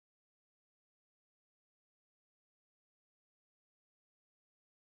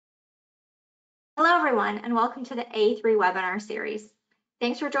Hello, everyone, and welcome to the A3 webinar series.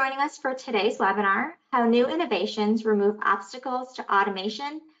 Thanks for joining us for today's webinar, How New Innovations Remove Obstacles to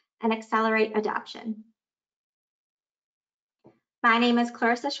Automation and Accelerate Adoption. My name is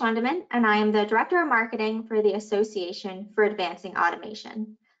Clarissa Schwendeman, and I am the Director of Marketing for the Association for Advancing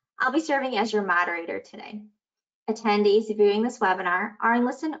Automation. I'll be serving as your moderator today. Attendees viewing this webinar are in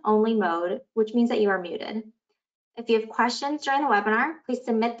listen-only mode, which means that you are muted. If you have questions during the webinar, please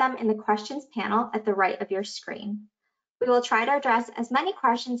submit them in the questions panel at the right of your screen. We will try to address as many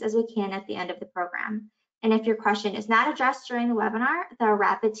questions as we can at the end of the program. And if your question is not addressed during the webinar, the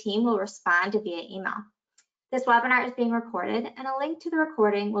Rapid team will respond via email. This webinar is being recorded, and a link to the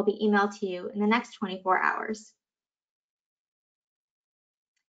recording will be emailed to you in the next 24 hours.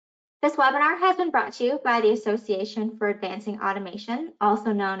 This webinar has been brought to you by the Association for Advancing Automation,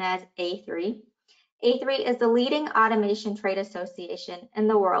 also known as A3. A3 is the leading automation trade association in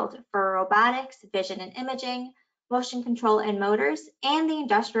the world for robotics, vision and imaging, motion control and motors, and the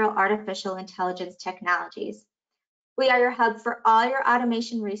industrial artificial intelligence technologies. We are your hub for all your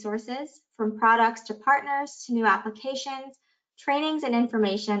automation resources, from products to partners to new applications, trainings, and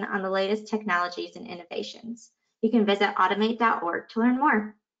information on the latest technologies and innovations. You can visit automate.org to learn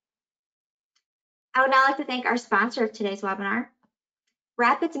more. I would now like to thank our sponsor of today's webinar.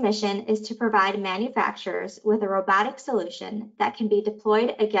 Rapid's mission is to provide manufacturers with a robotic solution that can be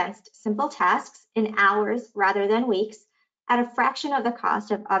deployed against simple tasks in hours rather than weeks at a fraction of the cost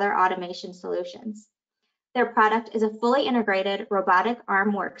of other automation solutions. Their product is a fully integrated robotic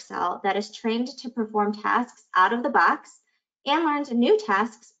arm work cell that is trained to perform tasks out of the box and learns new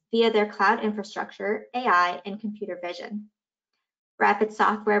tasks via their cloud infrastructure, AI, and computer vision. Rapid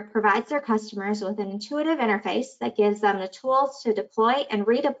software provides their customers with an intuitive interface that gives them the tools to deploy and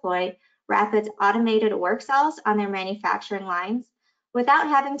redeploy Rapid's automated work cells on their manufacturing lines without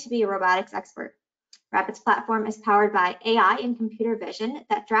having to be a robotics expert. Rapid's platform is powered by AI and computer vision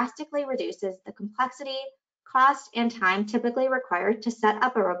that drastically reduces the complexity, cost, and time typically required to set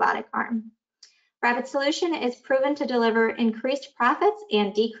up a robotic arm. Rapid's solution is proven to deliver increased profits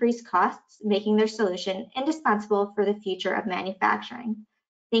and decreased costs, making their solution indispensable for the future of manufacturing.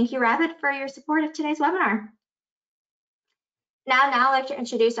 Thank you, Rapid, for your support of today's webinar. Now I'd like to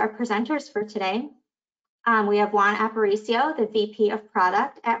introduce our presenters for today. We have Juan Aparicio, the VP of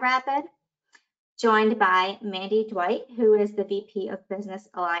Product at Rapid, joined by Mandy Dwight, who is the VP of Business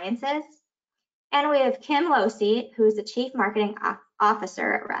Alliances. And we have Kim Losey, who is the Chief Marketing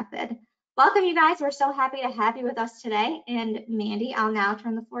Officer at Rapid. Welcome, you guys. We're so happy to have you with us today. And Mandy, I'll now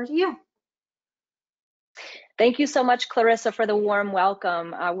turn the floor to you. Thank you so much, Clarissa, for the warm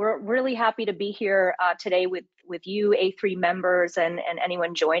welcome. We're really happy to be here today with you, A3 members, and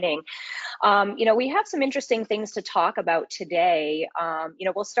anyone joining. We have some interesting things to talk about today.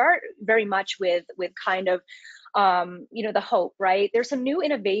 We'll start very much with kind of the hope, right? There's some new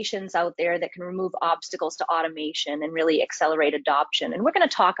innovations out there that can remove obstacles to automation and really accelerate adoption. And we're going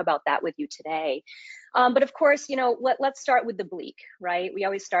to talk about that with you today. But of course, let's start with the bleak, right? We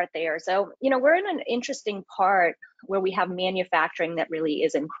always start there. So, we're in an interesting part where we have manufacturing that really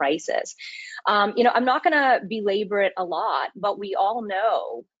is in crisis. I'm not going to belabor it a lot, but we all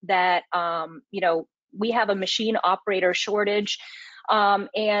know that, we have a machine operator shortage.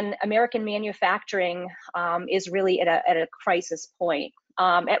 And American manufacturing is really at a crisis point.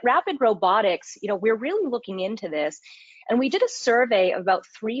 At Rapid Robotics, we're really looking into this, and we did a survey of about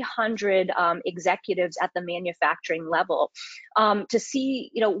 300 executives at the manufacturing level to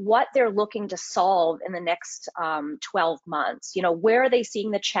see, what they're looking to solve in the next 12 months. Where are they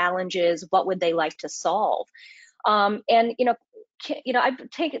seeing the challenges? What would they like to solve? I've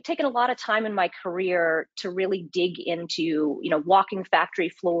taken a lot of time in my career to really dig into, walking factory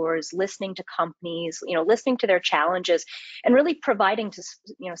floors, listening to companies, listening to their challenges, and really providing to,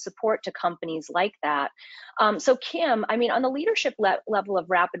 support to companies like that. So Kim, on the leadership level of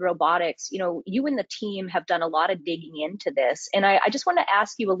Rapid Robotics, you and the team have done a lot of digging into this, and I just want to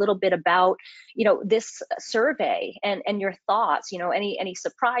ask you a little bit about, this survey and your thoughts. Any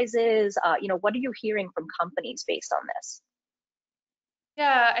surprises? What are you hearing from companies based on this?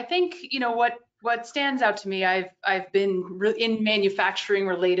 Yeah, I think, what stands out to me, I've been in manufacturing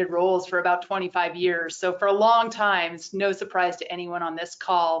related roles for about 25 years. So for a long time, it's no surprise to anyone on this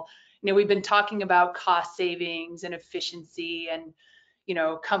call. We've been talking about cost savings and efficiency, and,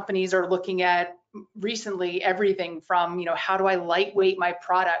 companies are looking at recently everything from, how do I lightweight my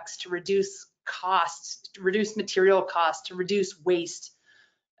products to reduce costs, to reduce material costs, to reduce waste.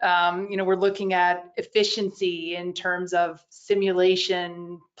 We're looking at efficiency in terms of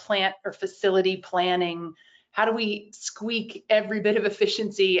simulation, plant or facility planning, how do we squeak every bit of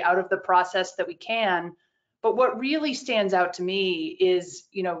efficiency out of the process that we can? But what really stands out to me is,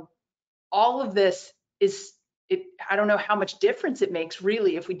 all of this is, I don't know how much difference it makes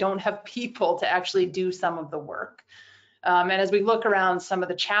really if we don't have people to actually do some of the work. And as we look around some of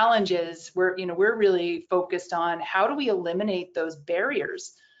the challenges, we're really focused on how do we eliminate those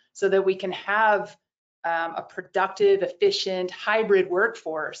barriers so that we can have a productive, efficient, hybrid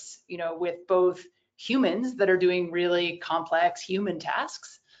workforce, with both humans that are doing really complex human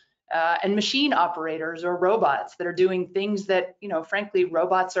tasks and machine operators or robots that are doing things that, frankly,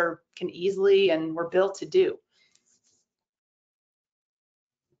 robots can easily and were built to do.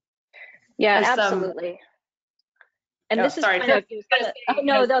 Yeah, There's absolutely. And this sorry, is kind of,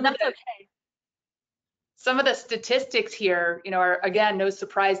 no, that's okay. Some of the statistics here, are, again, no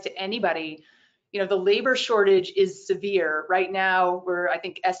surprise to anybody. The labor shortage is severe. Right now, we're, I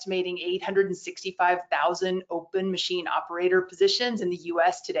think, estimating 865,000 open machine operator positions in the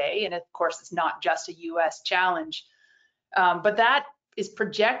US today. And of course, it's not just a US challenge, but that is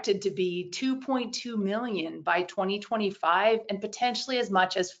projected to be 2.2 million by 2025 and potentially as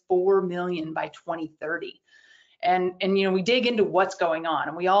much as 4 million by 2030. And we dig into what's going on,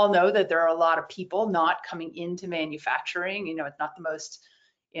 and we all know that there are a lot of people not coming into manufacturing. It's not the most,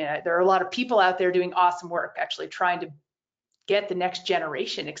 there are a lot of people out there doing awesome work, actually trying to get the next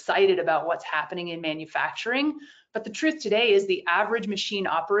generation excited about what's happening in manufacturing. But the truth today is the average machine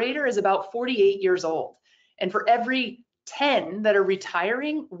operator is about 48 years old. And for every 10 that are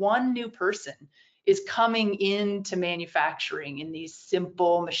retiring, one new person is coming into manufacturing in these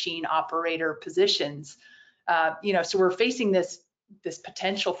simple machine operator positions. So we're facing this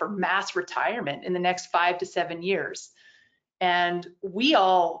potential for mass retirement in the next 5 to 7 years. And we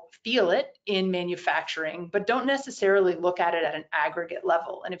all feel it in manufacturing, but don't necessarily look at it at an aggregate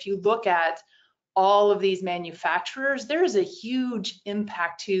level. And if you look at all of these manufacturers, there is a huge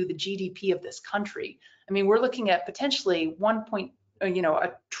impact to the GDP of this country. I mean, we're looking at potentially $1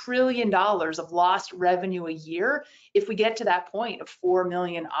 trillion of lost revenue a year if we get to that point of 4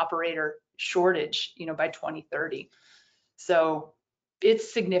 million operator shortage, by 2030. So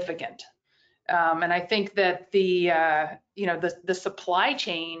it's significant. And I think that the supply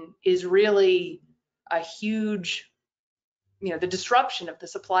chain is really a huge, the disruption of the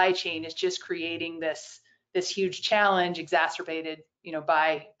supply chain is just creating this huge challenge exacerbated,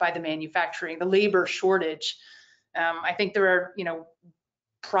 by the manufacturing, the labor shortage. I think there are,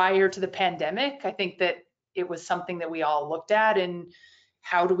 prior to the pandemic, I think that it was something that we all looked at, and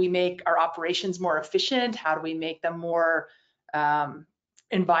how do we make our operations more efficient? How do we make them more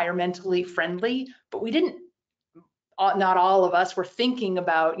environmentally friendly? But we didn't, not all of us were thinking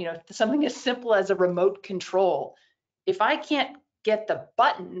about, something as simple as a remote control. If I can't get the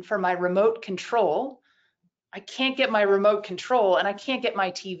button for my remote control, I can't get my remote control and I can't get my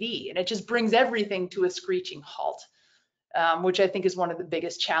TV. And it just brings everything to a screeching halt, which I think is one of the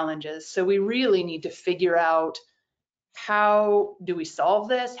biggest challenges. So we really need to figure out, how do we solve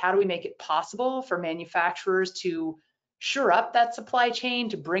this? How do we make it possible for manufacturers to shore up that supply chain,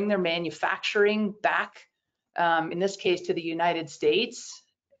 to bring their manufacturing back, in this case to the United States,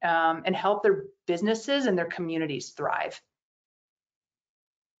 and help their businesses and their communities thrive?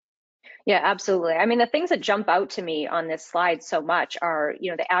 Yeah, absolutely. I mean, the things that jump out to me on this slide so much are,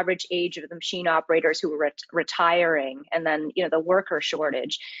 the average age of the machine operators who are retiring, and then, the worker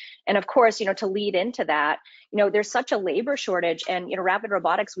shortage. And of course, to lead into that, there's such a labor shortage, and, Rapid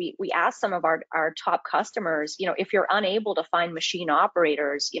Robotics, we asked some of our top customers, if you're unable to find machine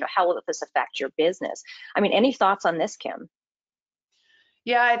operators, how will this affect your business? I mean, any thoughts on this, Kim?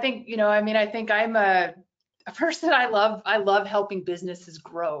 Yeah, I think, I think I'm a person, I love helping businesses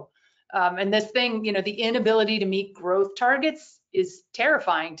grow. And this thing, the inability to meet growth targets is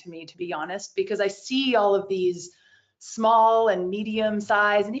terrifying to me, to be honest, because I see all of these small and medium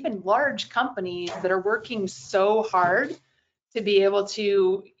sized and even large companies that are working so hard to be able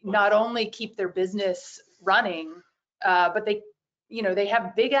to not only keep their business running, but they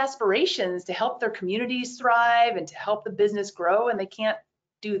have big aspirations to help their communities thrive and to help the business grow. And they can't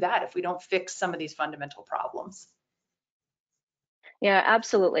do that if we don't fix some of these fundamental problems. Yeah,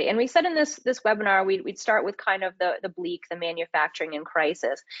 absolutely. And we said in this webinar, we'd start with kind of the bleak, the manufacturing in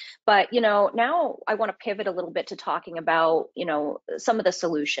crisis. But, now I want to pivot a little bit to talking about, some of the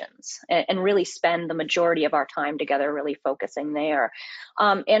solutions, and really spend the majority of our time together really focusing there.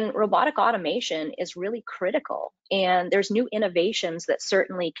 And robotic automation is really critical. And there's new innovations that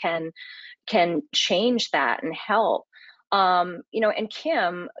certainly can change that and help. And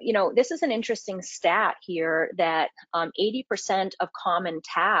Kim, this is an interesting stat here that 80% of common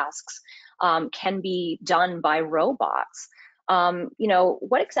tasks can be done by robots.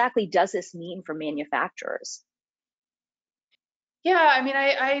 What exactly does this mean for manufacturers? Yeah, I mean,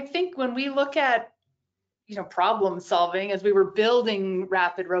 I think when we look at problem solving, as we were building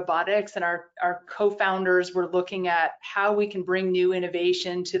Rapid Robotics, and our co-founders were looking at how we can bring new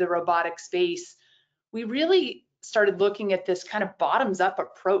innovation to the robotic space, we really started looking at this kind of bottoms up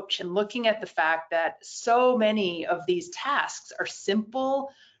approach and looking at the fact that so many of these tasks are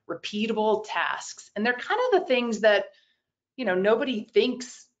simple, repeatable tasks. And they're kind of the things that, nobody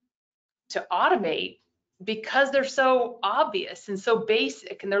thinks to automate because they're so obvious and so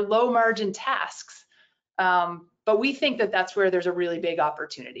basic and they're low margin tasks. But we think that that's where there's a really big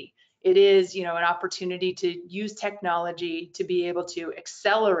opportunity. It is, an opportunity to use technology to be able to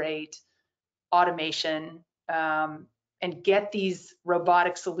accelerate automation and get these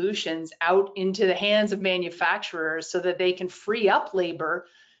robotic solutions out into the hands of manufacturers so that they can free up labor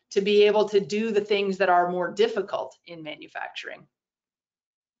to be able to do the things that are more difficult in manufacturing.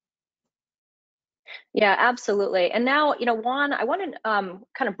 Yeah, absolutely. And now, Juan, I want to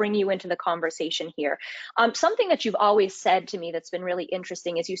kind of bring you into the conversation here. Something that you've always said to me that's been really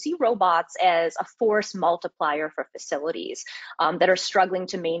interesting is you see robots as a force multiplier for facilities that are struggling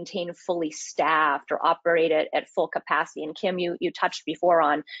to maintain fully staffed or operate at full capacity. And Kim, you touched before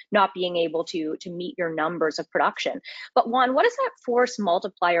on not being able to meet your numbers of production. But Juan, what does that force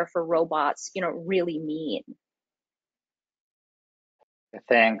multiplier for robots, really mean?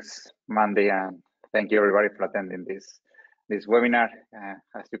 Thanks, Mandy, and thank you everybody for attending this webinar.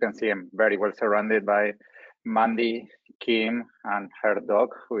 As you can see, I'm very well surrounded by Mandy, Kim, and her dog,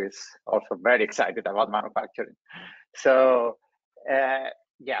 who is also very excited about manufacturing. So,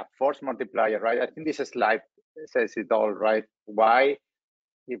 yeah, force multiplier, right? I think this slide says it all, right? Why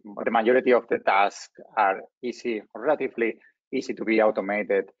if the majority of the tasks are easy, relatively easy to be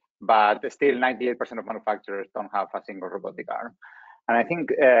automated, but still 98% of manufacturers don't have a single robotic arm. And I think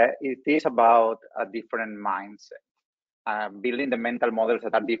it is about a different mindset, building the mental models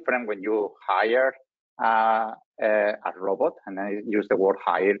that are different when you hire a robot, and I use the word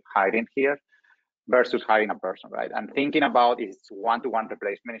hiring here, versus hiring a person, right? And thinking about is one-to-one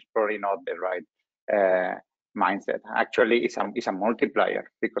replacement is probably not the right mindset. Actually, it's a multiplier,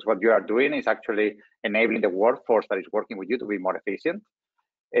 because what you are doing is actually enabling the workforce that is working with you to be more efficient.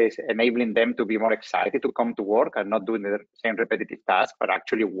 Is enabling them to be more excited to come to work and not doing the same repetitive tasks, but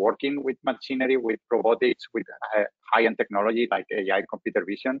actually working with machinery, with robotics, with high-end technology like AI, computer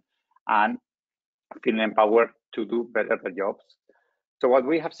vision, and feeling empowered to do better their jobs. So what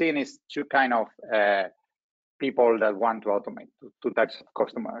we have seen is two kind of people that want to automate, two types of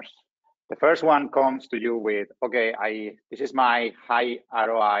customers. The first one comes to you with, okay, this is my high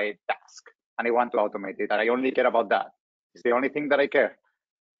ROI task, and I want to automate it, and I only care about that. It's the only thing that I care.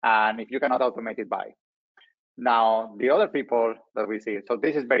 And if you cannot automate it, buy. Now, the other people that we see, so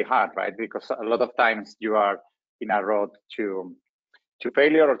this is very hard, right? Because a lot of times you are in a road to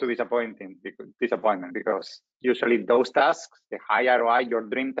failure or to disappointment, because usually those tasks, the high ROI, your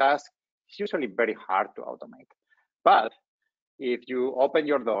dream task, it's usually very hard to automate. But if you open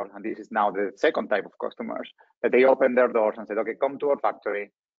your door, and this is now the second type of customers, that they open their doors and said, okay, come to our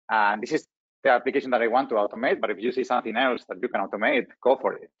factory, and this is the application that I want to automate, but if you see something else that you can automate, go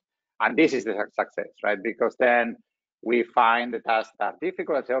for it. And this is the success, right? Because then we find the tasks that are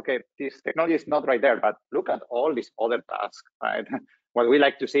difficult and say, okay, this technology is not right there, but look at all these other tasks, right? What we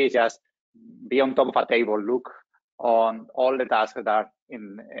like to see is just be on top of a table, look on all the tasks that are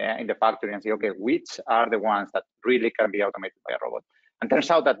in the factory and say, okay, which are the ones that really can be automated by a robot? And turns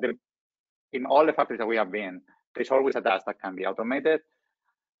out that in all the factories that we have been, there's always a task that can be automated.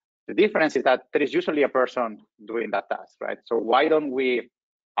 The difference is that there is usually a person doing that task, right? So why don't we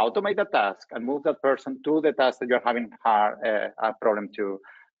automate the task and move that person to the task that you're having a problem to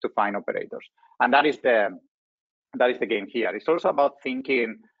find operators? And that is the game here. It's also about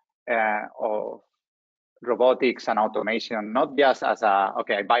thinking of robotics and automation, not just as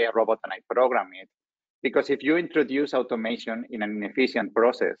okay, I buy a robot and I program it. Because if you introduce automation in an inefficient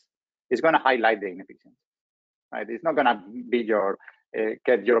process, it's going to highlight the inefficiency, right? It's not going to be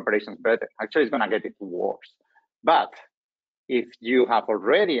get your operations better. Actually, it's going to get it worse. But if you have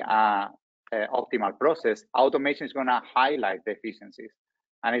already an optimal process, automation is going to highlight the efficiencies,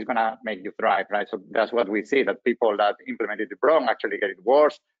 and it's going to make you thrive, right? So that's what we see, that people that implemented it wrong actually get it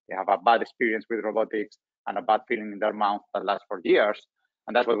worse. They have a bad experience with robotics and a bad feeling in their mouth that lasts for years.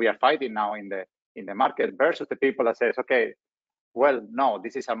 And that's what we are fighting now in the market, versus the people that says, okay, well, no,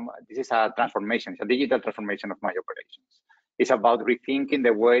 this is a transformation. It's a digital transformation of my operations. It's about rethinking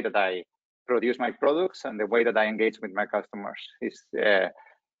the way that I produce my products and the way that I engage with my customers.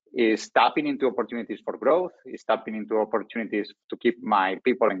 Is tapping into opportunities for growth, is tapping into opportunities to keep my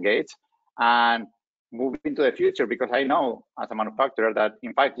people engaged, and moving into the future, because I know as a manufacturer that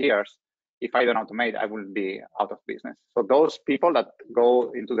in 5 years, if I don't automate, I will be out of business. So those people that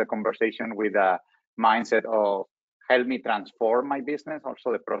go into the conversation with a mindset of help me transform my business,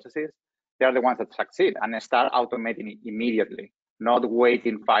 also the processes, they are the ones that succeed and start automating immediately, not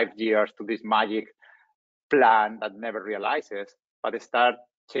waiting 5 years to this magic plan that never realizes, but start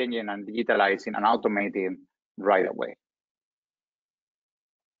changing and digitalizing and automating right away.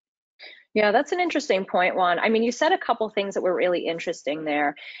 Yeah, that's an interesting point, Juan. I mean, you said a couple things that were really interesting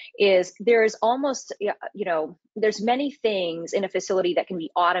there. Is there's almost, there's many things in a facility that can be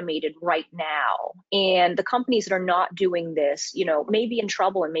automated right now. And the companies that are not doing this, may be in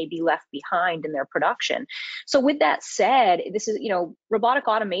trouble and may be left behind in their production. So with that said, this is, robotic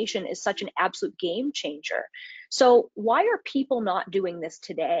automation is such an absolute game changer. So why are people not doing this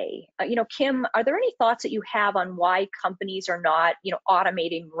today? Kim, are there any thoughts that you have on why companies are not,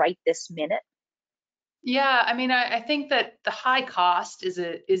 automating right this minute? Yeah, I mean, I think that the high cost is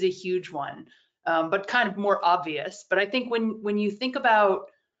a huge one, but kind of more obvious. But I think when you think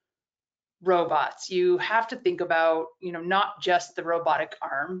about robots, you have to think about, not just the robotic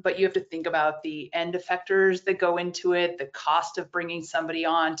arm, but you have to think about the end effectors that go into it, the cost of bringing somebody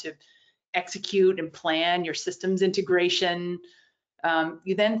on to execute and plan your systems integration.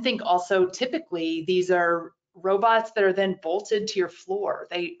 You then think also, typically, these are robots that are then bolted to your floor.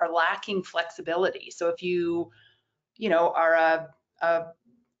 They are lacking flexibility. So if you are a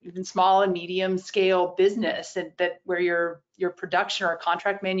even small and medium scale business that where your production, or a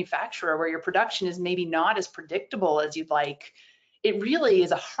contract manufacturer where your production is maybe not as predictable as you'd like, it really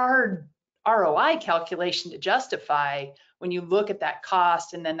is a hard ROI calculation to justify when you look at that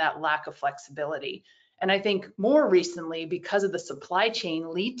cost and then that lack of flexibility. And I think more recently, because of the supply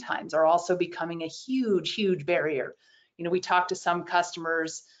chain, lead times are also becoming a huge barrier. We talk to some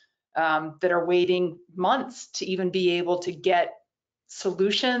customers that are waiting months to even be able to get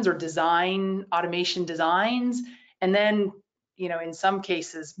solutions or design automation designs, and then in some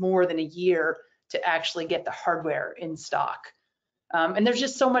cases more than a year to actually get the hardware in stock. And there's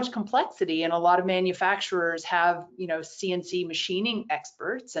just so much complexity, and a lot of manufacturers have CNC machining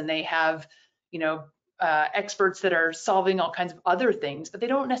experts, and they have experts that are solving all kinds of other things, but they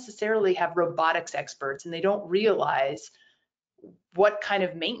don't necessarily have robotics experts, and they don't realize what kind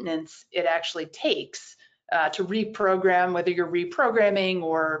of maintenance it actually takes to reprogram, whether you're reprogramming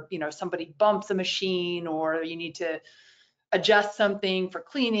or somebody bumps a machine or you need to adjust something for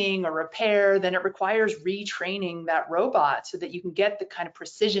cleaning or repair. Then it requires retraining that robot so that you can get the kind of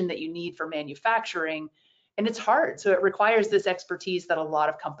precision that you need for manufacturing. And it's hard. So it requires this expertise that a lot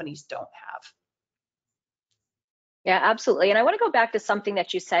of companies don't have. Yeah, absolutely. And I want to go back to something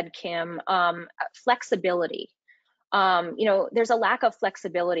that you said, Kim, flexibility. There's a lack of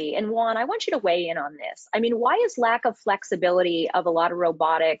flexibility. And Juan, I want you to weigh in on this. I mean, why is lack of flexibility of a lot of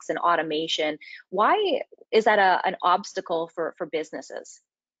robotics and automation, why is that an obstacle for businesses?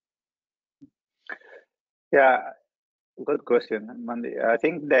 Yeah, good question, Mandy. I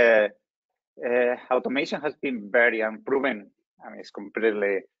think the automation has been very unproven. I mean, it's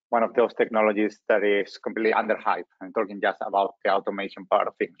completely one of those technologies that is completely underhyped. I'm talking just about the automation part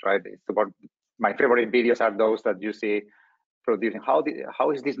of things, right? It's about, my favorite videos are those that you see producing,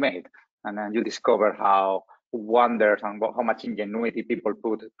 how is this made? And then you discover how wonders and how much ingenuity people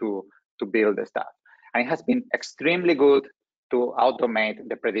put to build the stuff. And it has been extremely good to automate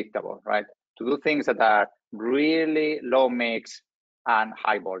the predictable, right? To do things that are really low mix and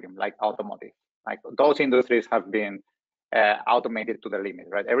high volume, like automotive. Like those industries have been automated to the limit,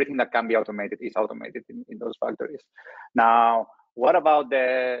 right? Everything that can be automated is automated in those factories. Now, what about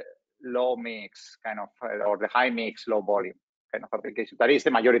the low mix kind of, or the high mix, low volume kind of application? That is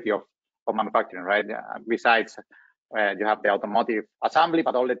the majority of manufacturing, right? Besides, you have the automotive assembly,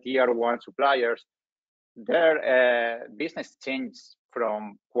 but all the tier 1 suppliers, their business changes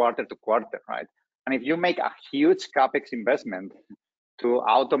from quarter to quarter, right? And if you make a huge CapEx investment to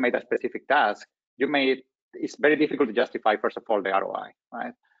automate a specific task, it's very difficult to justify, first of all, the ROI,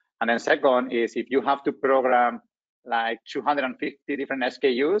 right? And then second is, if you have to program like 250 different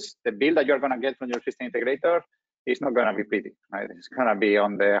SKUs, the bill that you're going to get from your system integrator is not going to be pretty, right? It's going to be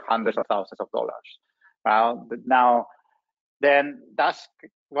on the hundreds of thousands of dollars. Now, then that's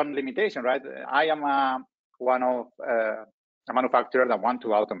one limitation, right? I am a manufacturer that want to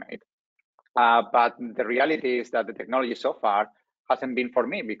automate, but the reality is that the technology so far hasn't been for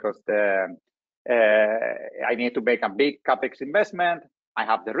me because I need to make a big capex investment. I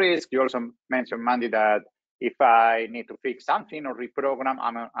have the risk. You also mentioned, Mandy, that if I need to fix something or reprogram,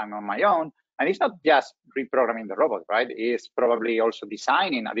 I'm on my own. And it's not just reprogramming the robot, right? It's probably also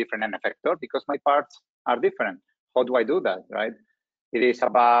designing a different end effector because my parts are different. How do I do that, right? It is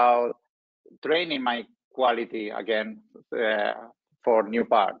about training my quality again for new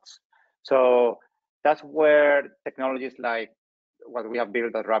parts. So that's where technologies like what we have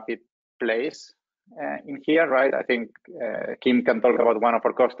built at Rapid plays in here, right? I think Kim can talk about one of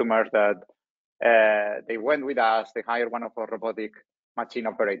our customers that they went with us, they hired one of our robotic machine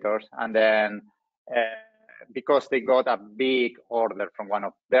operators, and then because they got a big order from one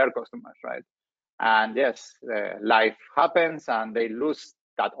of their customers, right? And yes, life happens and they lose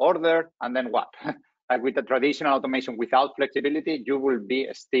that order, and then what? Like with the traditional automation without flexibility, you will be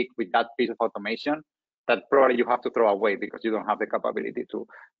stuck with that piece of automation that probably you have to throw away because you don't have the capability to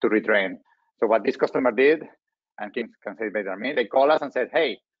retrain. So what this customer did, and Kim can say better than me, they called us and said,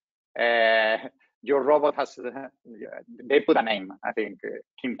 hey, your robot has, they put a name, I think.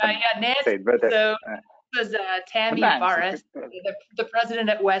 Kim can Nancy, say it better. so it was Tammy Barris, the president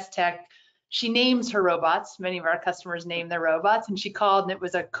at West Tech. She names her robots. Many of our customers name their robots, and she called, and it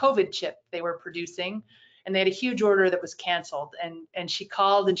was a COVID chip they were producing, and they had a huge order that was canceled. And she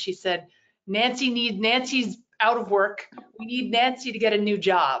called and she said, Nancy's out of work. We need Nancy to get a new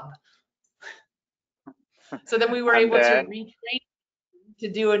job. So then we were able to retrain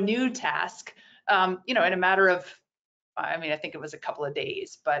to do a new task, in a matter of, I think it was a couple of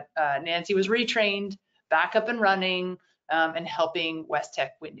days, but Nancy was retrained, back up and running, and helping West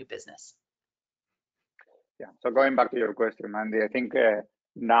Tech win new business. Yeah, so going back to your question, Mandy, I think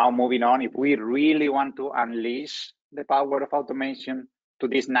now moving on, if we really want to unleash the power of automation to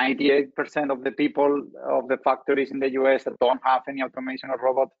these 98% of the people of the factories in the US that don't have any automation or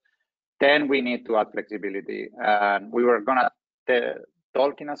robot, then we need to add flexibility. And we were gonna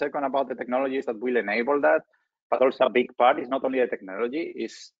talk in a second about the technologies that will enable that, but also a big part is not only the technology,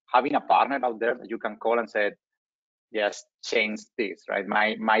 is having a partner out there that you can call and say, yes, change this, right?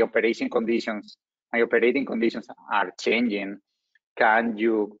 My operating conditions are changing. Can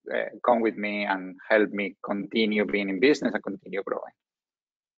you come with me and help me continue being in business and continue growing?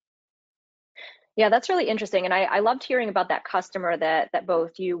 Yeah, that's really interesting. And I loved hearing about that customer that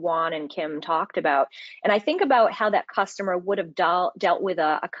both you, Juan, and Kim talked about. And I think about how that customer would have dealt with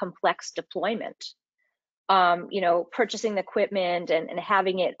a complex deployment. Purchasing the equipment and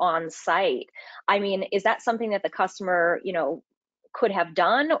having it on site. I mean, is that something that the customer, could have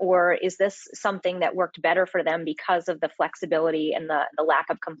done, or is this something that worked better for them because of the flexibility and the lack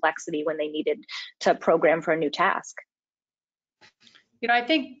of complexity when they needed to program for a new task? I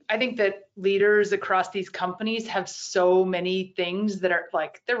think that leaders across these companies have so many things that are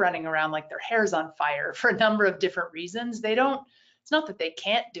like, they're running around like their hair's on fire for a number of different reasons. It's not that they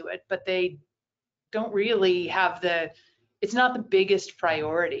can't do it, but they don't really have it's not the biggest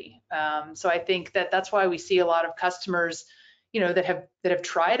priority. So I think that's why we see a lot of customers, that have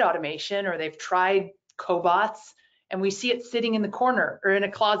tried automation or they've tried cobots, and we see it sitting in the corner or in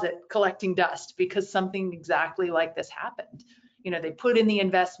a closet collecting dust because something exactly like this happened. They put in the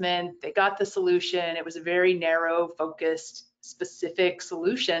investment, they got the solution. It was a very narrow, focused, specific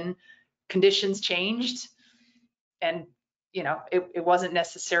solution. Conditions changed, and it wasn't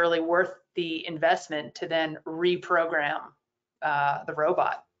necessarily worth the investment to then reprogram the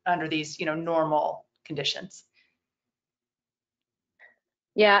robot under these normal conditions.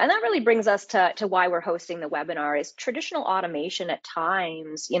 Yeah, and that really brings us to why we're hosting the webinar. Is traditional automation at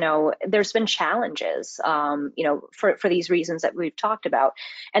times, there's been challenges, for these reasons that we've talked about,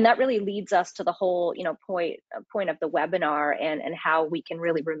 and that really leads us to the whole, point of the webinar and how we can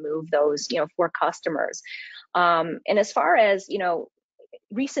really remove those, for customers. And as far as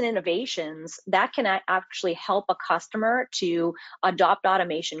recent innovations that can actually help a customer to adopt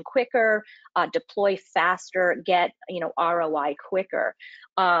automation quicker, deploy faster, get ROI quicker.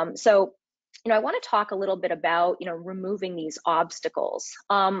 So I want to talk a little bit about removing these obstacles.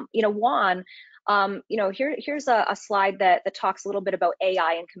 Juan, here's a slide that talks a little bit about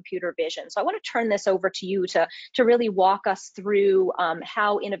AI and computer vision. So I want to turn this over to you to really walk us through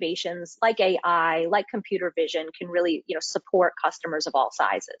how innovations like AI, like computer vision, can really support customers of all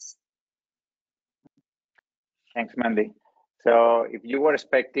sizes. Thanks, Mandy. So if you were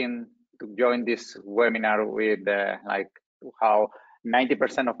expecting to join this webinar with like how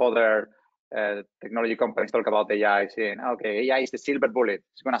 90% of other technology companies talk about AI, saying, okay, AI is the silver bullet.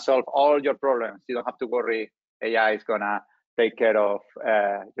 It's going to solve all your problems. You don't have to worry. AI is going to take care of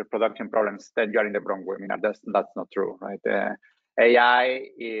your production problems. Then you're in the wrong webinar. That's not true, right? AI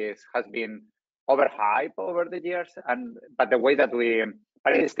has been overhyped over the years, but the way that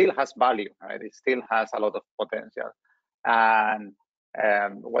but it still has value, right? It still has a lot of potential. And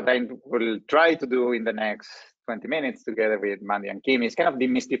what I will try to do in the next 20 minutes together with Mandy and Kim is kind of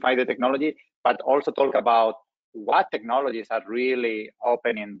demystify the technology, but also talk about what technologies are really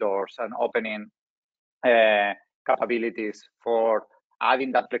opening doors and opening capabilities for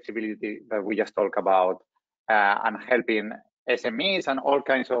adding that flexibility that we just talked about and helping SMEs and all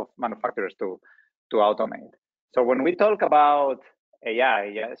kinds of manufacturers to automate. So when we talk about AI,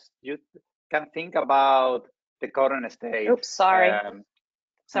 yes, you can think about the current state. Oops, sorry.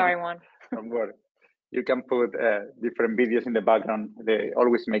 Sorry, Juan. Don't worry. You can put different videos in the background. They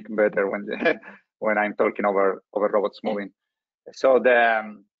always make better when when I'm talking over robots moving. So there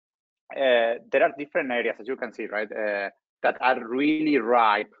are different areas, as you can see, right, that are really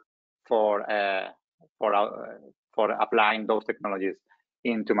ripe for applying those technologies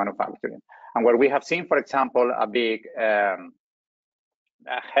into manufacturing. And where we have seen, for example, a big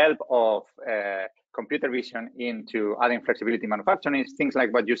help of computer vision into adding flexibility in manufacturing is things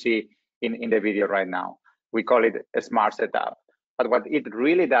like what you see in the video right now. We call it a smart setup. But what it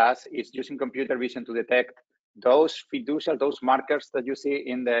really does is using computer vision to detect those fiducial, those markers that you see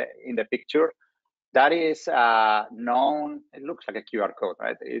in the picture. That is known, it looks like a QR code,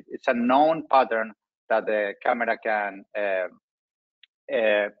 right? It's a known pattern that the camera can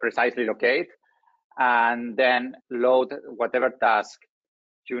precisely locate and then load whatever task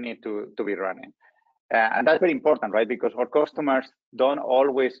you need to be running. And that's very important, right? Because our customers don't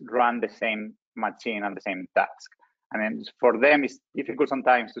always run the same machine and the same task. And then for them, it's difficult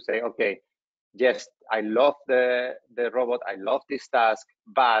sometimes to say, okay, yes, I love the robot, I love this task,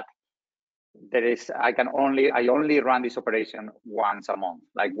 but I only run this operation once a month,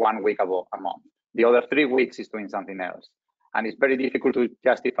 like 1 week a month. The other 3 weeks is doing something else. And it's very difficult to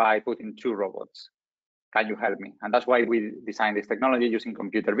justify putting 2 robots. Can you help me? And that's why we designed this technology using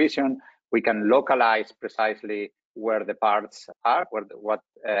computer vision. We can localize precisely where the parts are, what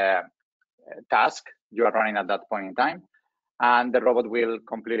task you are running at that point in time. And the robot will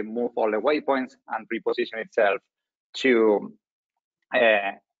completely move all the waypoints and reposition itself to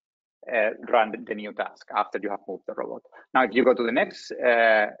run the new task after you have moved the robot. Now, if you go to the next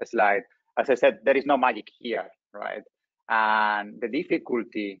slide, as I said, there is no magic here, right? And the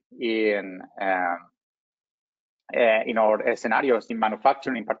difficulty in our scenarios in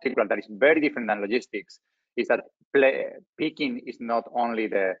manufacturing in particular, that is very different than logistics, is that picking is not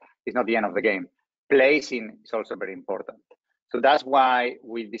the end of the game. Placing is also very important. So that's why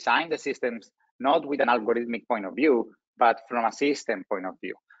we designed the systems not with an algorithmic point of view, but from a system point of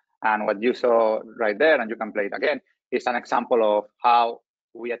view. And what you saw right there, and you can play it again, is an example of how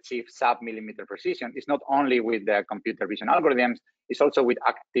we achieve sub-millimeter precision. It's not only with the computer vision algorithms, it's also with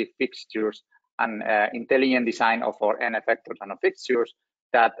active fixtures and intelligent design of our end effectors and fixtures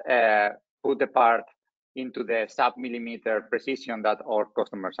that put the part into the sub-millimeter precision that our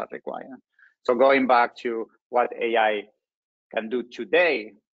customers are requiring. So going back to what AI can do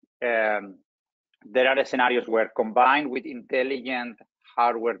today, there are scenarios where combined with intelligent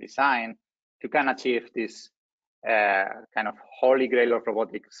hardware design, you can achieve this kind of holy grail of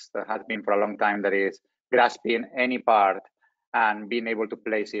robotics that has been for a long time, that is grasping any part and being able to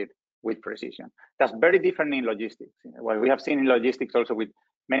place it with precision. That's very different in logistics. What we have seen in logistics also with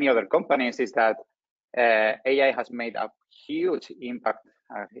many other companies is that AI has made a huge impact,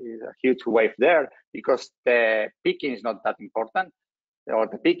 a huge wave there, because the picking is not that important, or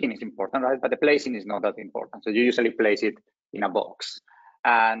the picking is important, right? But the placing is not that important. So you usually place it in a box.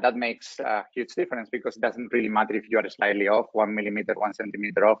 And that makes a huge difference, because it doesn't really matter if you are slightly off, 1 millimeter, 1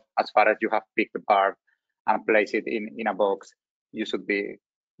 centimeter off, as far as you have picked the part and place it in a box, you should be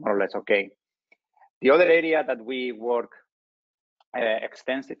more or less okay. The other area that we work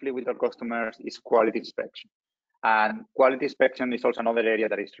extensively with our customers is quality inspection. And quality inspection is also another area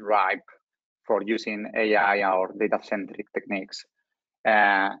that is ripe for using AI or data-centric techniques.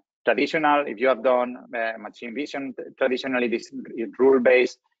 Traditional, if you have done machine vision, traditionally this is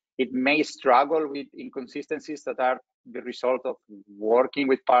rule-based, it may struggle with inconsistencies that are the result of working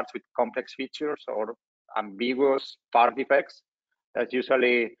with parts with complex features or ambiguous part defects. That's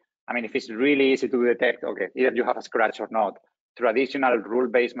usually, I mean, if it's really easy to detect, okay, either you have a scratch or not, traditional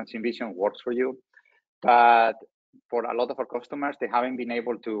rule-based machine vision works for you. But for a lot of our customers, they haven't been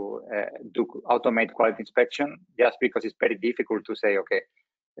able to automate quality inspection, just because it's very difficult to say, okay,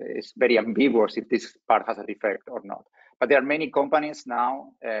 it's very ambiguous if this part has a defect or not. But there are many companies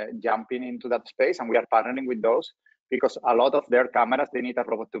now jumping into that space, and we are partnering with those, because a lot of their cameras, they need a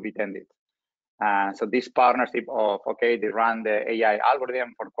robot to be tended. So this partnership of, okay, they run the AI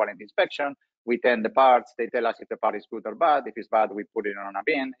algorithm for quality inspection, we tend the parts, they tell us if the part is good or bad. If it's bad, we put it on a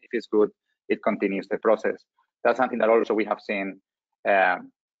bin. If it's good, it continues the process. That's something that also we have seen a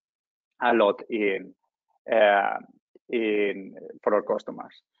lot in for our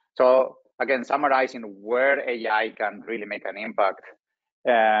customers. So again, summarizing where AI can really make an impact,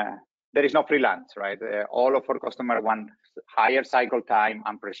 there is no freelance, right? All of our customers want higher cycle time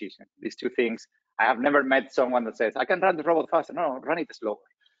and precision. These two things. I have never met someone that says, I can run the robot faster. No, run it slower.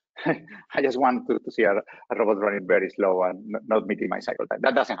 I just want to see a robot running very slow and not meeting my cycle time.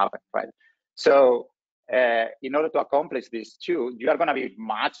 That doesn't happen, right? So in order to accomplish these two, you are going to be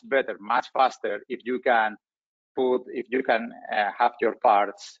much better, much faster if you can have your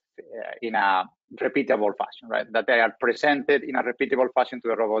parts in a repeatable fashion, right? That they are presented in a repeatable fashion to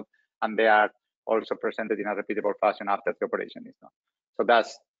the robot, and they are also presented in a repeatable fashion after the operation is done. So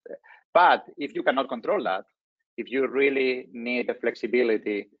that's, but if you cannot control that, if you really need the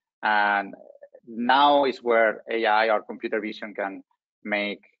flexibility, and now is where AI or computer vision can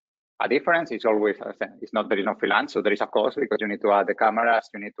make a difference. It's always, it's not, there is no freelance, so there is a cost because you need to add the cameras,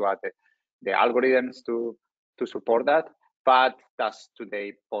 you need to add the algorithms to support that. But that's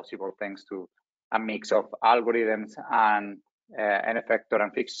today possible thanks to a mix of algorithms and an effector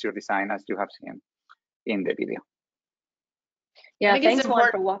and fixture design, as you have seen in the video. Yeah, thanks, Juan,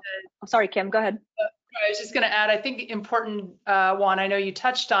 for what. Oh, sorry, Kim, go ahead. I was just going to add, I think important, Juan, I know you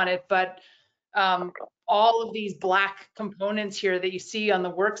touched on it, but all of these black components here that you see on the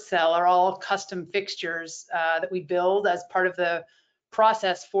work cell are all custom fixtures that we build as part of the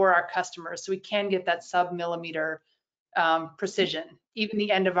process for our customers. So we can get that sub-millimeter precision. Even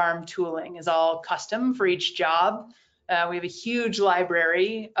the end of arm tooling is all custom for each job. We have a huge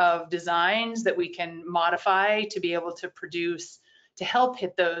library of designs that we can modify to be able to produce, to help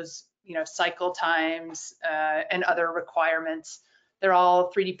hit those, you know, cycle times and other requirements. They're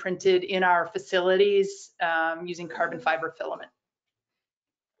all 3D printed in our facilities using carbon fiber filament.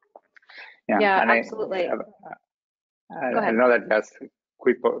 Yeah, absolutely. I know that that's a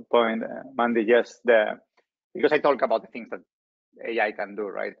quick point, Mandy. Yes, because I talk about the things that AI can do,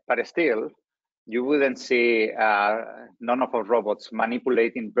 right? But still, you wouldn't see none of our robots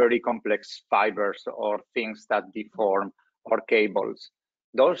manipulating very complex fibers or things that deform or cables.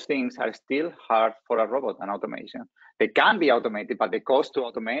 Those things are still hard for a robot and automation. They can be automated, but the cost to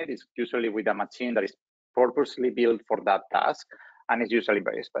automate is usually with a machine that is purposely built for that task, and it's usually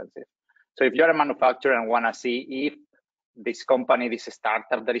very expensive. So if you're a manufacturer and want to see if this company, this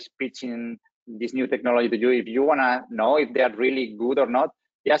startup that is pitching this new technology to you, if you want to know if they are really good or not,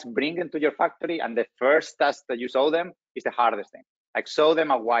 just bring them to your factory, and the first task that you show them is the hardest thing. Like, show them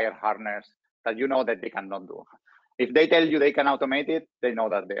a wire harness that you know that they cannot do. If they tell you they can automate it, they know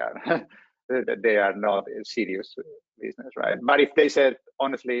that they are not a serious business, right? But if they said,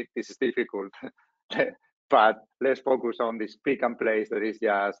 honestly, this is difficult, but let's focus on this pick and place that is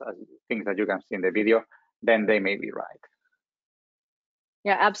just things that you can see in the video, then they may be right.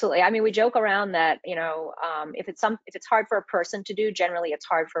 Yeah, absolutely. I mean, we joke around that, you know, if it's hard for a person to do, generally it's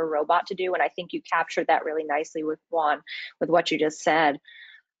hard for a robot to do. And I think you captured that really nicely with Juan, with what you just said.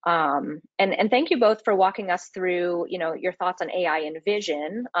 And thank you both for walking us through, you know, your thoughts on AI and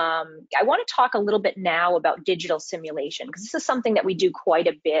vision. I want to talk a little bit now about digital simulation, because this is something that we do quite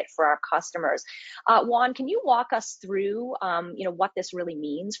a bit for our customers. Juan, can you walk us through, you know, what this really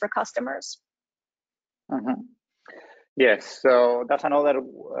means for customers? Mm-hmm. Yes, so that's another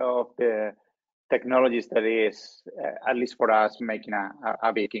of the technologies that is, at least for us, making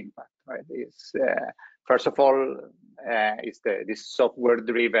a big impact, right? It's, first of all, is this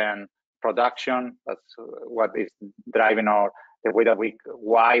software-driven production. That's what is driving the way that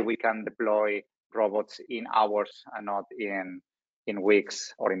why we can deploy robots in hours and not in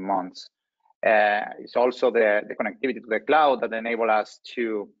weeks or in months. It's also the connectivity to the cloud that enable us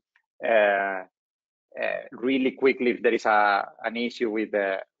to really quickly, if there is an issue with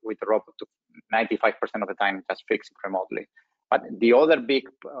the robot, 95% of the time just fix it remotely. But the other big,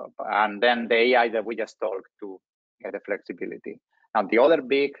 and then the AI that we just talked to get the flexibility. Now, the other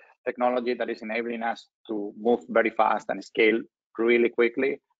big technology that is enabling us to move very fast and scale really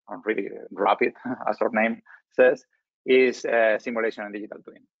quickly, or really rapid, as our name says, is simulation and digital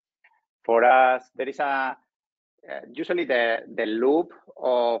twin. For us, there is usually the loop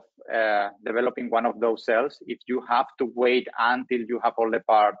of developing one of those cells. If you have to wait until you have all the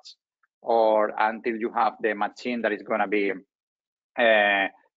parts or until you have the machine that is going to be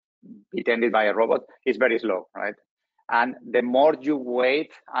attended by a robot, it's very slow, right? And the more you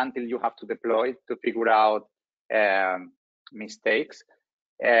wait until you have to deploy to figure out mistakes,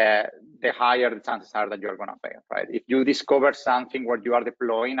 the higher the chances are that you're going to fail, right? If you discover something where you are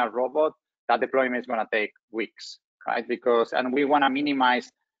deploying a robot, that deployment is going to take weeks, right? And we want to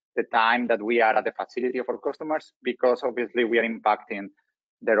minimize the time that we are at the facility of our customers, because obviously we are impacting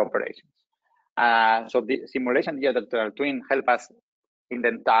their operations. So the simulation digital twin help us in the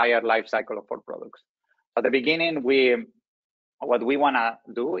entire life cycle of our products. At the beginning, what we want to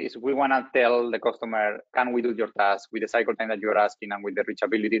do is we want to tell the customer, can we do your task with the cycle time that you're asking and with the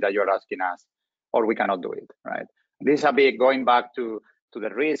reachability that you're asking us, or we cannot do it, right? This is a big, going back to the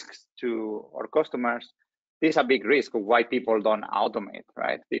risks to our customers, this is a big risk of why people don't automate,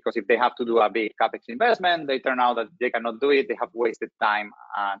 right? Because if they have to do a big CapEx investment, they turn out that they cannot do it, they have wasted time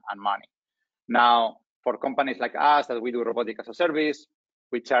and money. Now, for companies like us that we do robotic as a service,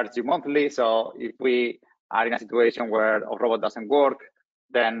 we charge you monthly. So if we are in a situation where a robot doesn't work,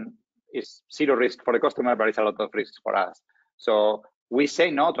 then it's zero risk for the customer, but it's a lot of risks for us. So we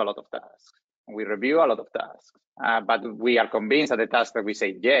say no to a lot of tasks. We review a lot of tasks, but we are convinced that the task that we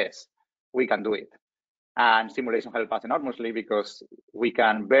say yes, we can do it. And simulation helps us enormously because we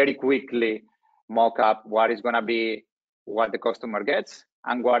can very quickly mock up what is going to be what the customer gets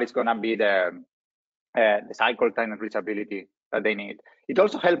and what is going to be the cycle time and reachability that they need. It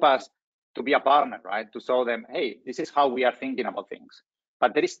also helps us to be a partner, right? To show them, hey, this is how we are thinking about things.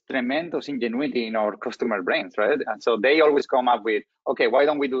 But there is tremendous ingenuity in our customer brains, right? And so they always come up with, okay, why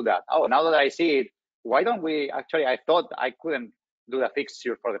don't we do that? Oh, now that I see it, why don't we, actually, I thought I couldn't do the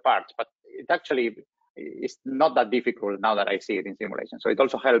fixture for the parts, but it actually is not that difficult now that I see it in simulation. So it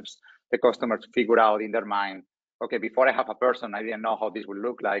also helps the customer to figure out in their mind, okay, before I have a person, I didn't know how this would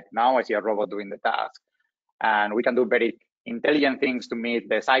look like. Now I see a robot doing the task. And we can do very intelligent things to meet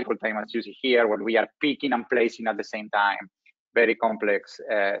the cycle time, as you see here, where we are picking and placing at the same time, very complex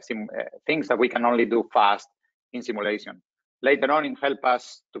things that we can only do fast in simulation. Later on, it helps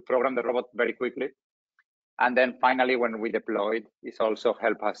us to program the robot very quickly. And then finally, when we deploy it, it also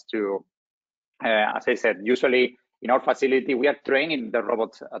helps us to, as I said, usually in our facility, we are training the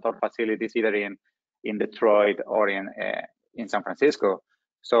robots at our facilities, either in Detroit or in San Francisco.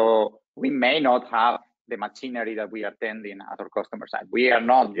 So we may not have the machinery that we are tending at our customer side. We are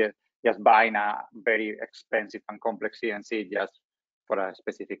not just buying a very expensive and complex CNC just for a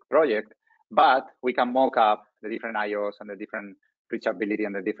specific project, but we can mock up the different IOs and the different reachability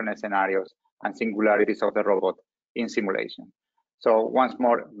and the different scenarios and singularities of the robot in simulation. So once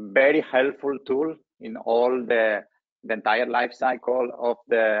more, very helpful tool in all the entire life cycle of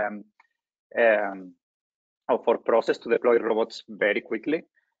the of our process to deploy robots very quickly,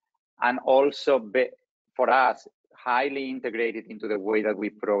 and also for us, highly integrated into the way that we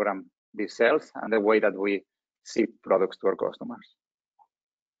program these cells and the way that we ship products to our customers.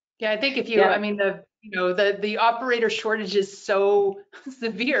 Yeah, I think if you, I mean, the operator shortage is so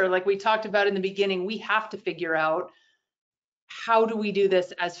severe, like we talked about in the beginning. We have to figure out, how do we do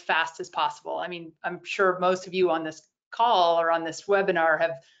this as fast as possible? I mean, I'm sure most of you on this call or on this webinar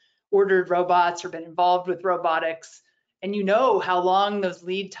have ordered robots or been involved with robotics, and you know how long those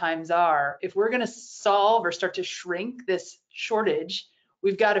lead times are. If we're going to solve or start to shrink this shortage,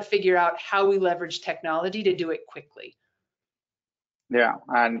 we've got to figure out how we leverage technology to do it quickly. Yeah,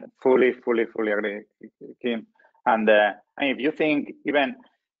 and fully agree, Kim. And I mean, if you think even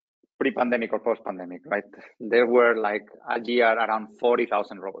pre-pandemic or post-pandemic, right? There were like a year around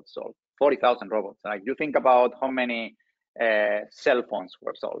 40,000 robots sold. 40,000 robots. Like you think about how many cell phones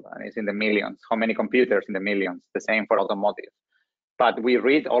were sold, and it's in the millions. How many computers in the millions? The same for automotive. But we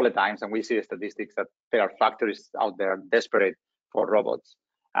read all the times and we see the statistics that there are factories out there desperate for robots.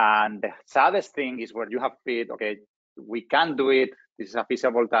 And the saddest thing is where you have fit, okay, we can do it. This is a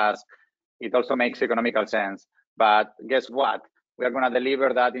feasible task. It also makes economical sense. But guess what? We are going to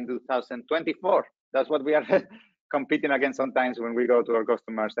deliver that in 2024. That's what we are competing against sometimes when we go to our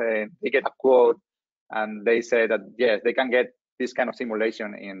customers. They get a quote and they say that, yes, they can get this kind of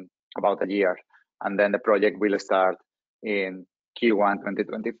simulation in about a year. And then the project will start in Q1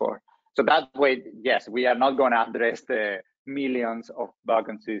 2024. So that way, yes, we are not going to address the millions of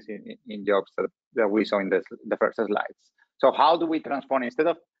vacancies in jobs that we saw in the first slides. So how do we transform, instead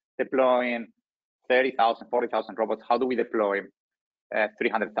of deploying 30,000, 40,000 robots, how do we deploy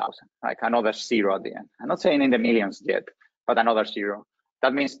 300,000, like another zero at the end? I'm not saying in the millions yet, but another zero.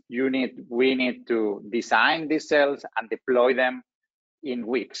 That means we need to design these cells and deploy them in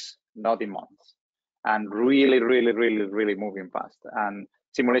weeks, not in months, and really moving fast. And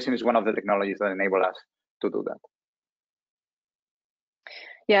simulation is one of the technologies that enable us to do that.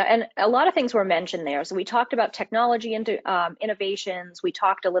 Yeah, and a lot of things were mentioned there. So we talked about technology into innovations. We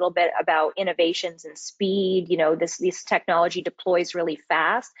talked a little bit about innovations and speed. You know, this technology deploys really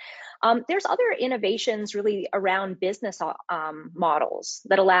fast. There's other innovations really around business models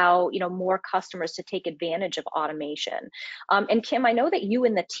that allow, you know, more customers to take advantage of automation. And Kim, I know that you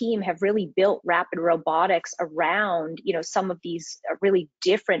and the team have really built rapid robotics around, you know, some of these really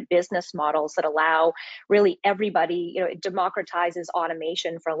different business models that allow really everybody, you know, it democratizes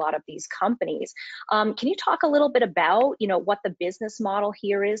automation for a lot of these companies. Can you talk a little bit about, you know, what the business model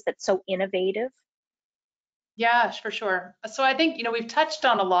here is that's so innovative? Yeah, for sure. So I think, you know, we've touched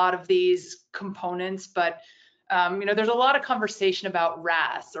on a lot of these components, but you know, there's a lot of conversation about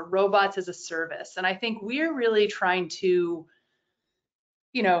RaaS, or robots as a service. And I think we're really trying to,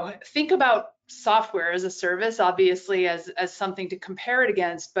 you know, think about software as a service, obviously as something to compare it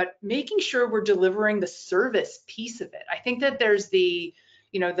against, but making sure we're delivering the service piece of it. I think that there's the,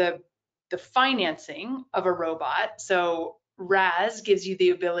 you know, the financing of a robot. So RaaS gives you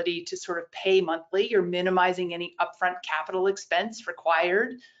the ability to sort of pay monthly. You're minimizing any upfront capital expense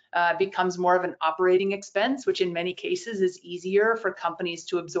required. Becomes more of an operating expense, which in many cases is easier for companies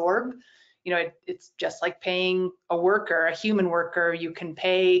to absorb. You know, it's just like paying a worker, a human worker. You can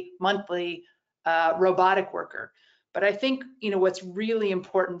pay monthly, robotic worker. But I think, you know, what's really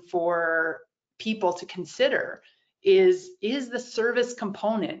important for people to consider is the service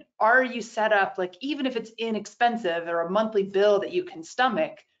component. Are you set up, like, even if it's inexpensive or a monthly bill that you can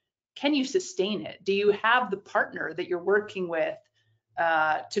stomach, can you sustain it? Do you have the partner that you're working with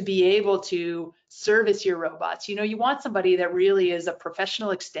to be able to service your robots? You know, you want somebody that really is a professional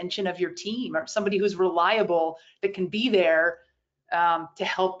extension of your team, or somebody who's reliable that can be there to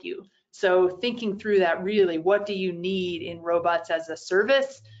help you. So thinking through that, really, what do you need in robots as a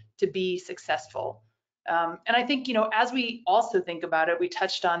service to be successful? And I think, you know, as we also think about it, we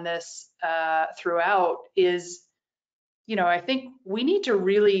touched on this throughout, is, you know, I think we need to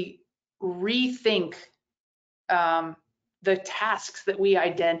really rethink the tasks that we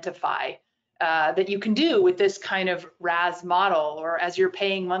identify that you can do with this kind of RaaS model, or as you're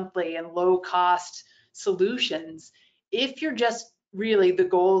paying monthly and low cost solutions. If you're just really, the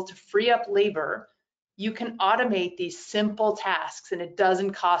goal to free up labor, you can automate these simple tasks and it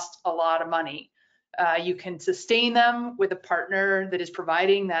doesn't cost a lot of money. You can sustain them with a partner that is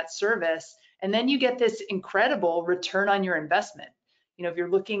providing that service, and then you get this incredible return on your investment. You know, if you're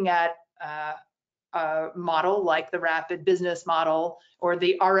looking at a model like the rapid business model, or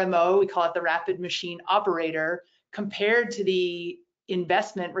the RMO, we call it the rapid machine operator, compared to the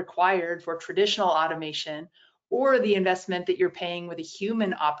investment required for traditional automation, or the investment that you're paying with a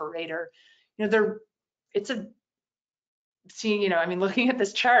human operator, you know, you know, I mean, looking at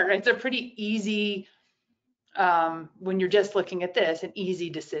this chart, right, it's a pretty easy, when you're just looking at this, an easy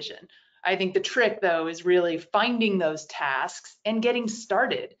decision. I think the trick, though, is really finding those tasks and getting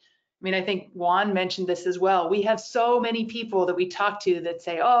started. I mean, I think Juan mentioned this as well. We have so many people that we talk to that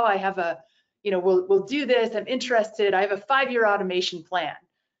say, oh, I have a, you know, we'll do this, I'm interested, I have a 5-year automation plan.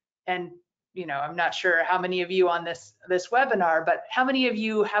 And, you know, I'm not sure how many of you on this webinar, but how many of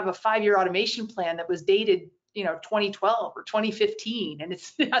you have a 5-year automation plan that was dated, you know, 2012 or 2015, and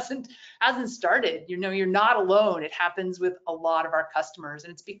it hasn't started? You know, you're not alone. It happens with a lot of our customers,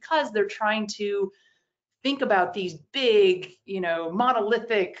 and it's because they're trying to think about these big, you know,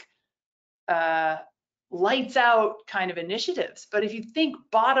 monolithic, lights out kind of initiatives. But if you think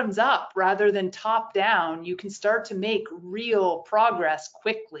bottoms up rather than top down, you can start to make real progress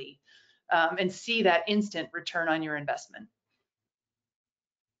quickly, and see that instant return on your investment.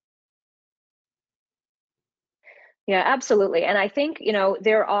 Yeah, absolutely. And I think, you know,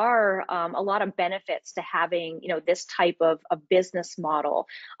 there are a lot of benefits to having, you know, this type of business model.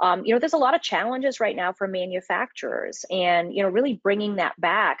 You know, there's a lot of challenges right now for manufacturers, and, you know, really bringing that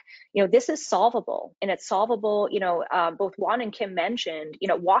back, you know, this is solvable, and it's solvable. You know, both Juan and Kim mentioned, you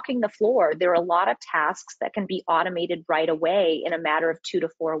know, walking the floor. There are a lot of tasks that can be automated right away in a matter of 2 to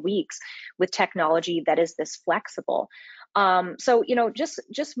 4 weeks with technology that is this flexible. So, you know, just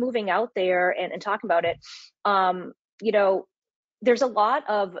moving out there and talking about it, you know, there's a lot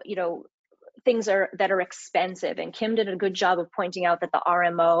of, you know, things that are expensive, and Kim did a good job of pointing out that the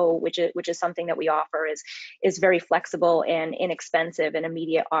RMO, which is something that we offer, is very flexible and inexpensive and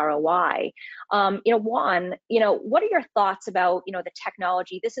immediate ROI. You know, Juan, you know, what are your thoughts about, you know, the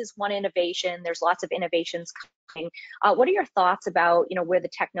technology? This is one innovation. There's lots of innovations coming. What are your thoughts about, you know, where the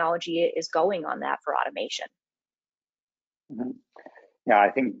technology is going on that for automation? Mm-hmm. Yeah,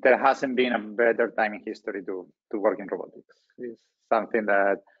 I think there hasn't been a better time in history to work in robotics. It's something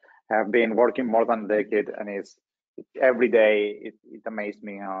that I have been working more than a decade, and it's every day it amazes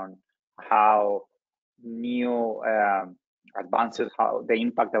me on how new advances, how the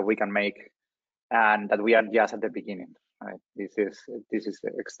impact that we can make, and that we are just at the beginning. Right? This is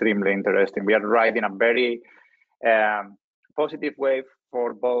extremely interesting. We are riding a very positive wave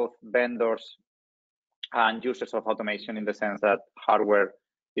for both vendors and users of automation, in the sense that hardware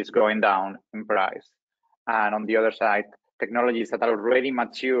is going down in price, and on the other side, technologies that are already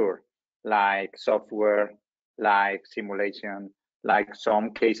mature, like software, like simulation, like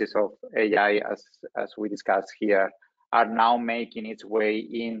some cases of AI, as we discussed here, are now making its way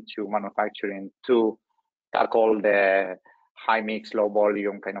into manufacturing to tackle the high mix, low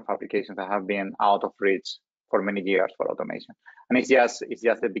volume kind of applications that have been out of reach for many years for automation. And it's just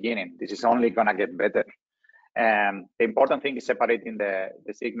the beginning. This is only gonna get better. And the important thing is separating the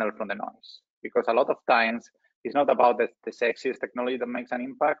signal from the noise, because a lot of times it's not about the sexiest technology that makes an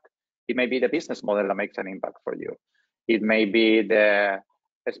impact. It may be the business model that makes an impact for you. It may be the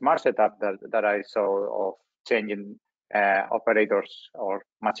smart setup that I saw of changing operators or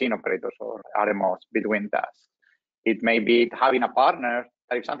machine operators or RMOs between tasks. It may be having a partner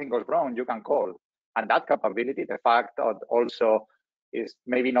that if something goes wrong, you can call. And that capability, the fact that also is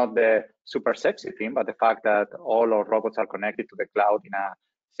maybe not the super sexy thing, but the fact that all our robots are connected to the cloud in a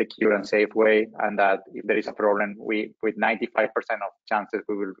secure and safe way, and that if there is a problem, with 95% of chances,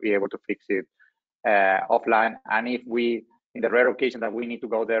 we will be able to fix it offline. And if we, in the rare occasion that we need to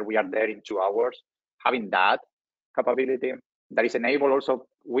go there, we are there in 2 hours. Having that capability that is enabled also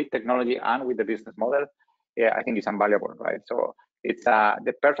with technology and with the business model, yeah, I think it's invaluable, right? So it's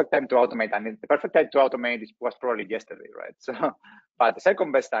the perfect time to automate, and the perfect time to automate was probably yesterday, right? So, but the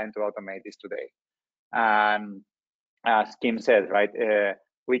second best time to automate is today. And as Kim said, right,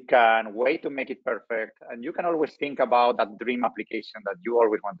 we can wait to make it perfect, and you can always think about that dream application that you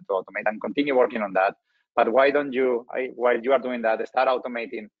always wanted to automate and continue working on that. But why don't you, while you are doing that, start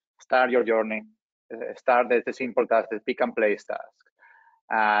automating, start your journey, start the simple tasks, the pick and place tasks.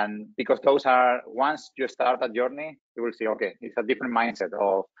 And because those are, once you start a journey, you will see, okay, it's a different mindset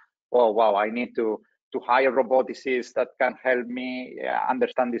of, oh, wow, I need to hire roboticists that can help me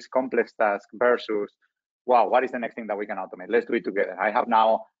understand this complex task, versus, wow, what is the next thing that we can automate? Let's do it together. I have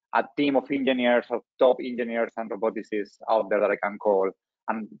now a team of engineers, of top engineers and roboticists out there that I can call,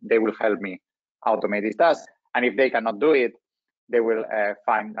 and they will help me automate this task. And if they cannot do it, they will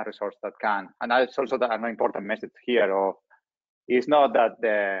find a resource that can. And that's also an important message here of, it's not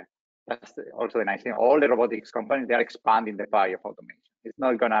that that's also the nice thing. All the robotics companies, they are expanding the pie of automation. It's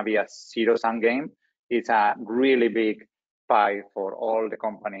not gonna be a zero-sum game. It's a really big pie for all the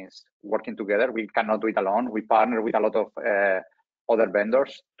companies working together. We cannot do it alone. We partner with a lot of other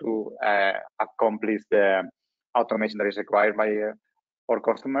vendors to accomplish the automation that is required by our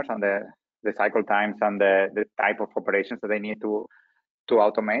customers, and the cycle times and the type of operations that they need to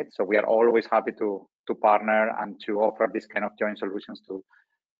automate. So we are always happy to partner and to offer this kind of joint solutions to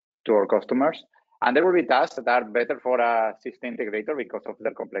our customers. And there will be tasks that are better for a system integrator because of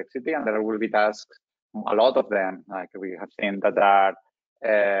their complexity, and there will be tasks, a lot of them, like we have seen, that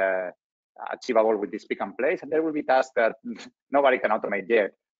are achievable with this pick and place, and there will be tasks that nobody can automate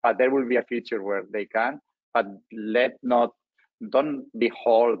yet, but there will be a future where they can. But don't be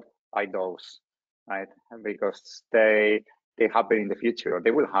held by those, right? Because they happen in the future, or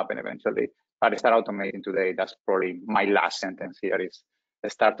they will happen eventually. But start automating today. That's probably my last sentence here is,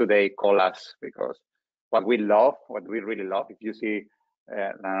 start today, call us, because what we really love, if you see,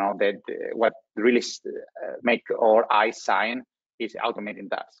 what really make our eyes shine is automating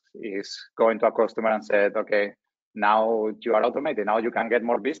tasks, is going to a customer and said, okay, now you are automated, now you can get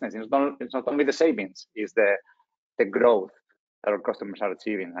more business. It's not only the savings, it's the growth that our customers are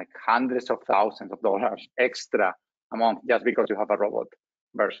achieving, like hundreds of thousands of dollars extra a month just because you have a robot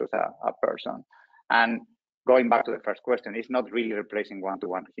versus a person. And going back to the first question, it's not really replacing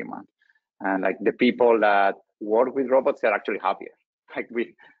one-to-one human. And like the people that work with robots, they're actually happier. Like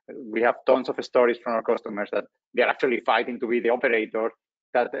we have tons of stories from our customers that they're actually fighting to be the operator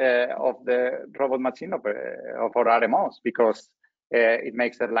that of the robot machine of our RMOs, because it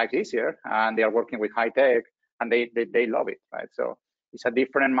makes their life easier, and they are working with high tech, and they love it, right? So it's a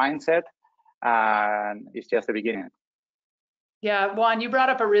different mindset, and it's just the beginning. Yeah, Juan, you brought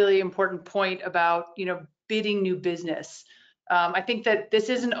up a really important point about, bidding new business. I think that this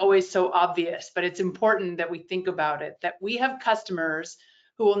isn't always so obvious, but it's important that we think about it, that we have customers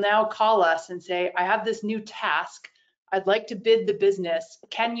who will now call us and say, I have this new task. I'd like to bid the business.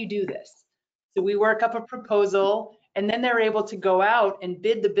 Can you do this? So we work up a proposal, and then they're able to go out and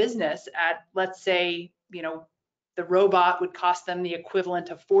bid the business at, let's say, the robot would cost them the equivalent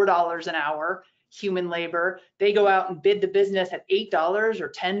of $4 an hour, human labor. They go out and bid the business at $8 or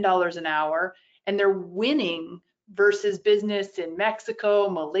 $10 an hour, and they're winning versus business in Mexico,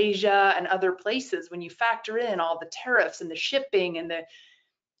 Malaysia, and other places. When you factor in all the tariffs and the shipping and the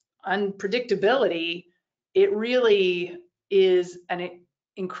unpredictability, it really is an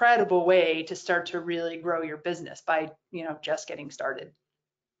incredible way to start to really grow your business by, just getting started.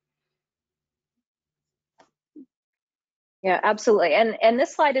 Yeah, absolutely. And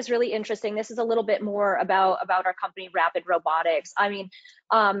this slide is really interesting. This is a little bit more about our company, Rapid Robotics. I mean,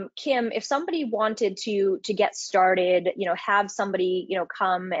 Kim, if somebody wanted to get started, have somebody,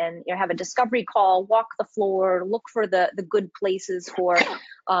 come and have a discovery call, walk the floor, look for the good places for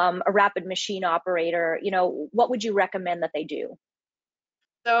a rapid machine operator, what would you recommend that they do?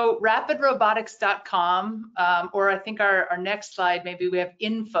 So rapidrobotics.com, or I think our next slide, maybe we have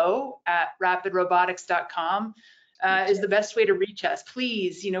info@rapidrobotics.com. Is the best way to reach us.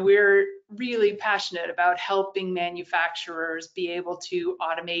 Please, we're really passionate about helping manufacturers be able to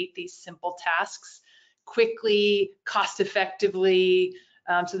automate these simple tasks quickly, cost effectively,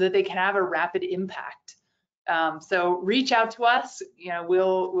 so that they can have a rapid impact. So reach out to us.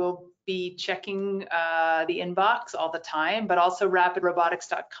 We'll be checking the inbox all the time, but also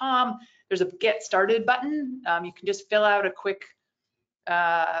rapidrobotics.com. There's a get started button. You can just fill out a quick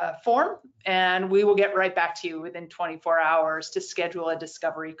form, and we will get right back to you within 24 hours to schedule a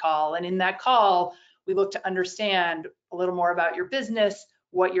discovery call. And in that call, we look to understand a little more about your business,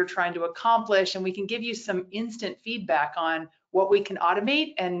 what you're trying to accomplish, and we can give you some instant feedback on what we can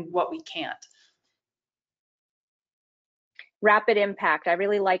automate and what we can't. Rapid impact. I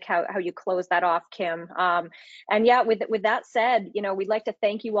really like how you close that off, Kim. And yeah, with that said, we'd like to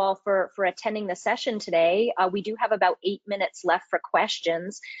thank you all for attending the session today. We do have about 8 minutes left for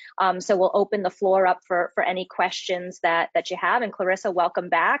questions, so we'll open the floor up for any questions that you have. And Clarissa, welcome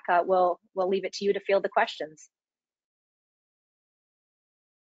back. We'll leave it to you to field the questions.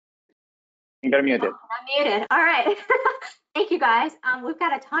 You're muted. I'm muted. All right. Thank you, guys. We've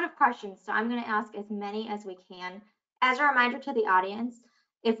got a ton of questions, so I'm going to ask as many as we can. As a reminder to the audience,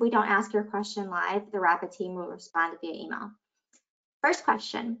 if we don't ask your question live, the Rapid team will respond via email. First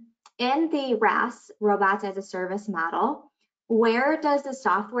question, in the RaaS, Robots as a Service model, where does the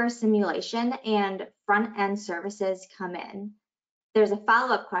software simulation and front-end services come in? There's a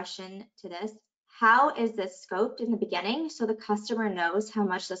follow-up question to this. How is this scoped in the beginning so the customer knows how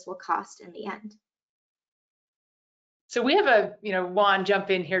much this will cost in the end? So we have Juan jump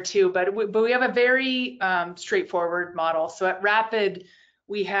in here too, but we have a very straightforward model. So at Rapid,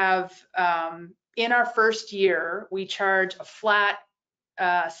 we have, in our first year, we charge a flat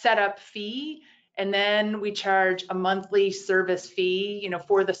setup fee, and then we charge a monthly service fee,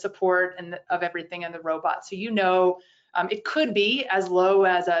 for the support and of everything in the robot. So it could be as low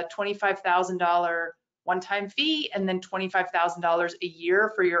as a $25,000 one-time fee, and then $25,000 a year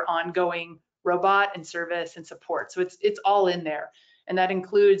for your ongoing robot and service and support. So it's all in there. And that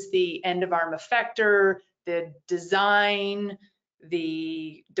includes the end of arm effector, the design,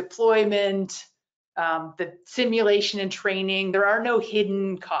 the deployment, the simulation and training. There are no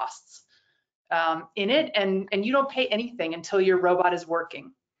hidden costs in it, and you don't pay anything until your robot is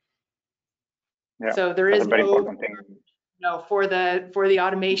working. Yeah, so there is very important thing. For the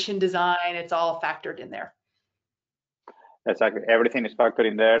automation design, it's all factored in there. Exactly, everything is factored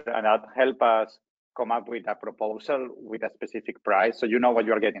in there, and that helps us come up with a proposal with a specific price, so you know what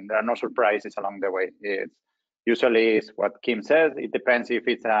you are getting. There are no surprises along the way. It's usually is what Kim says. It depends if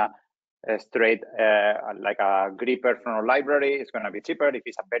it's a straight like a gripper from a library, it's going to be cheaper. If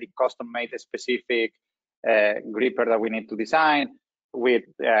it's a very custom-made specific gripper that we need to design with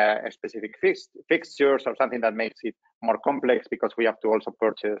specific fixtures or something that makes it more complex because we have to also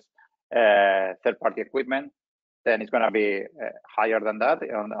purchase third-party equipment, then it's going to be higher than that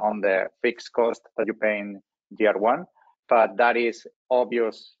on the fixed cost that you pay in year one. But that is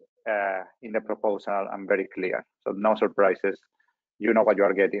obvious in the proposal and very clear. So no surprises. You know what you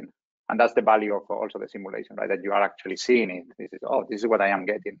are getting. And that's the value of also the simulation, right? That you are actually seeing it. This is what I am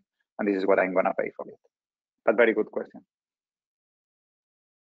getting, and this is what I'm going to pay for it. But very good question.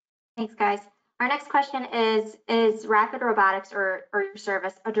 Thanks, guys. Our next question is Rapid Robotics or your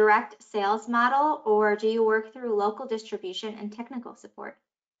service a direct sales model, or do you work through local distribution and technical support?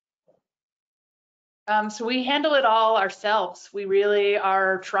 So we handle it all ourselves. We really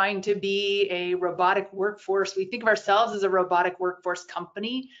are trying to be a robotic workforce. We think of ourselves as a robotic workforce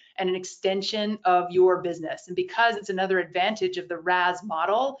company and an extension of your business. And because it's another advantage of the RaaS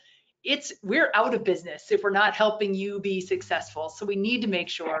model, we're out of business if we're not helping you be successful. So we need to make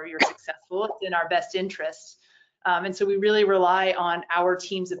sure you're successful. It's in our best interest. And so we really rely on our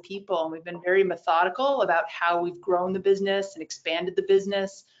teams of people, and we've been very methodical about how we've grown the business and expanded the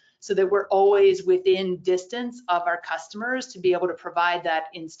business so that we're always within distance of our customers to be able to provide that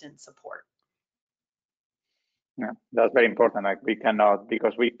instant support. Yeah, that's very important. Like we cannot,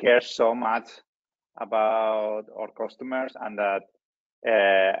 because we care so much about our customers, and that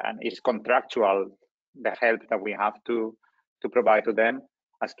and it's contractual, the help that we have to provide to them.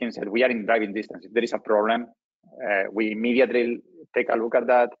 As Kim said, we are in driving distance. If there is a problem, we immediately take a look at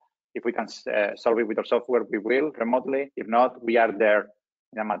that. If we can solve it with our software, we will remotely. If not, we are there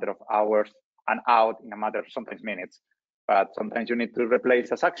in a matter of hours and out in a matter of sometimes minutes. But sometimes you need to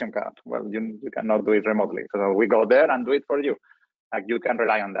replace a suction cup. Well, you cannot do it remotely. So we go there and do it for you. Like you can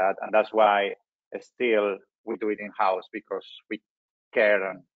rely on that. And that's why still we do it in-house, because we care,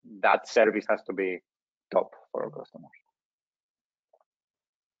 and that service has to be top for our customers.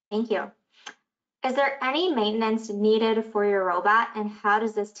 Thank you. Is there any maintenance needed for your robot, and how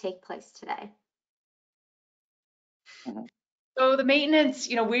does this take place today? Mm-hmm. So the maintenance,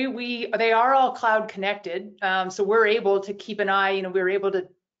 they are all cloud connected. So we're able to keep an eye, we're able to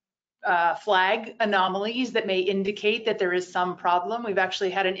flag anomalies that may indicate that there is some problem. We've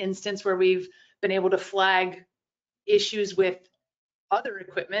actually had an instance where we've been able to flag issues with other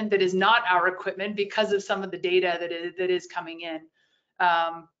equipment that is not our equipment because of some of the data that is coming in.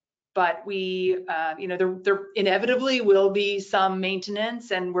 But we, there inevitably will be some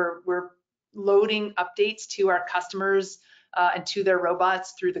maintenance, and we're loading updates to our customers and to their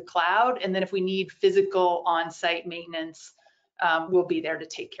robots through the cloud. And then if we need physical on-site maintenance, we'll be there to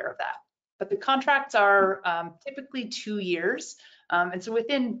take care of that. But the contracts are typically 2 years. And so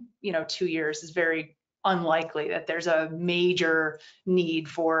within, 2 years is very unlikely that there's a major need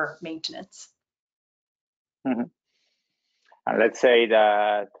for maintenance. Mm-hmm. And let's say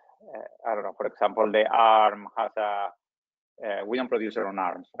that, I don't know, for example, the arm has we don't produce our own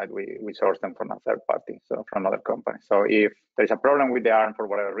arms, right? We source them from a third party, so from another company. So if there's a problem with the arm for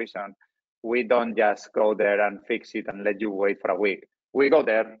whatever reason, we don't just go there and fix it and let you wait for a week. We go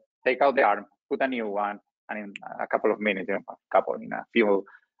there, take out the arm, put a new one, and in a couple of minutes, in a few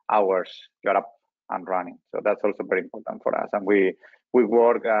hours, you're up and running. So that's also very important for us. And we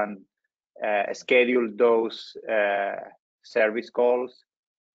work and schedule those service calls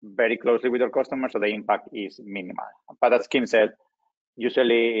very closely with our customers, so the impact is minimal. But as Kim said,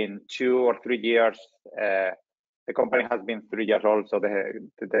 usually in 2 or 3 years, the company has been 3 years old, so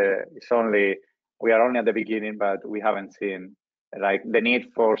we are only at the beginning, but we haven't seen, like, the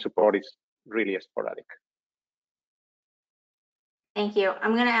need for support is really sporadic. Thank you.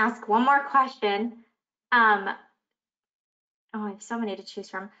 I'm going to ask one more question. I have so many to choose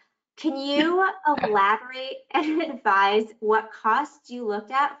from. Can you elaborate and advise what costs you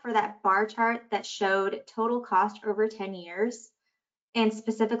looked at for that bar chart that showed total cost over 10 years? And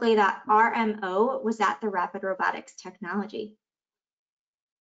specifically that RMO, was that the Rapid Robotics technology?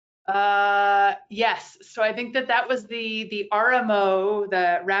 Yes. So I think that was the RMO,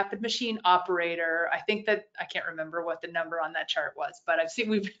 the Rapid Machine Operator. I think that, I can't remember what the number on that chart was, but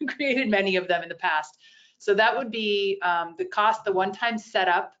we've created many of them in the past. So that would be the cost, the one-time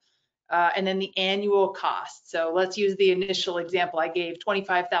setup, and then the annual cost. So let's use the initial example I gave,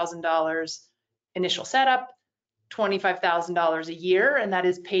 $25,000 initial setup, $25,000 a year, and that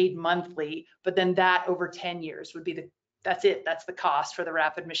is paid monthly. But then that over 10 years would be that's the cost for the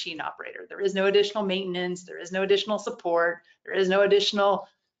Rapid Machine Operator. There is no additional maintenance, there is no additional support, there is no additional,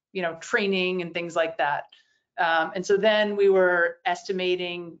 training and things like that. And so then we were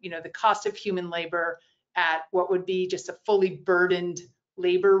estimating, the cost of human labor at what would be just a fully burdened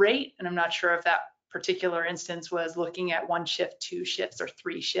labor rate. And I'm not sure if that particular instance was looking at 1 shift, 2 shifts, or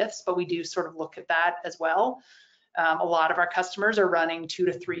 3 shifts, but we do sort of look at that as well. A lot of our customers are running 2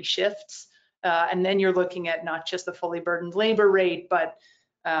 to 3 shifts. And then you're looking at not just the fully burdened labor rate, but,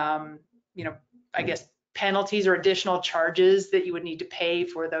 I guess penalties or additional charges that you would need to pay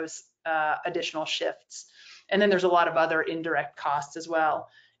for those additional shifts. And then there's a lot of other indirect costs as well.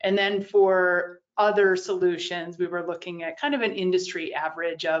 And then for other solutions, we were looking at kind of an industry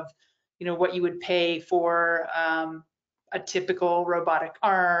average of, what you would pay for a typical robotic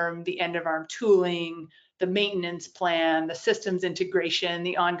arm, the end of arm tooling, the maintenance plan, the systems integration,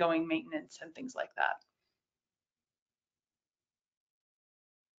 the ongoing maintenance, and things like that.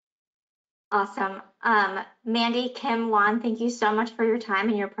 Awesome. Mandy, Kim, Juan, thank you so much for your time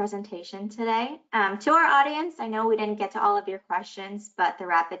and your presentation today. To our audience, I know we didn't get to all of your questions, but the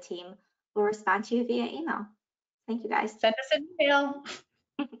Rapid team will respond to you via email. Thank you, guys. Send us an email.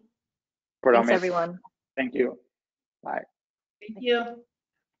 Thanks, everyone. Thank you. Bye. Thank you.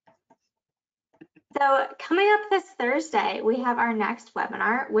 So coming up this Thursday, we have our next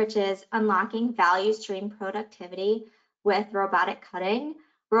webinar, which is Unlocking Value Stream Productivity with Robotic Cutting.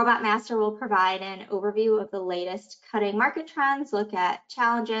 Robot Master will provide an overview of the latest cutting market trends, look at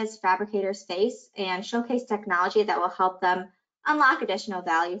challenges fabricators face, and showcase technology that will help them unlock additional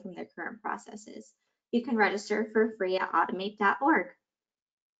value from their current processes. You can register for free at automate.org.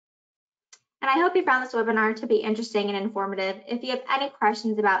 And I hope you found this webinar to be interesting and informative. If you have any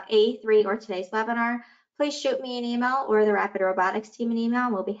questions about A3 or today's webinar, please shoot me an email or the Rapid Robotics team an email,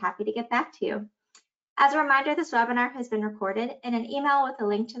 and we'll be happy to get back to you. As a reminder, this webinar has been recorded, and an email with a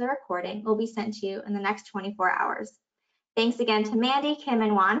link to the recording will be sent to you in the next 24 hours. Thanks again to Mandy, Kim,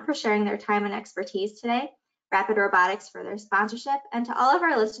 and Juan for sharing their time and expertise today, Rapid Robotics for their sponsorship, and to all of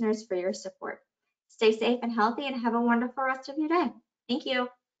our listeners for your support. Stay safe and healthy and have a wonderful rest of your day. Thank you.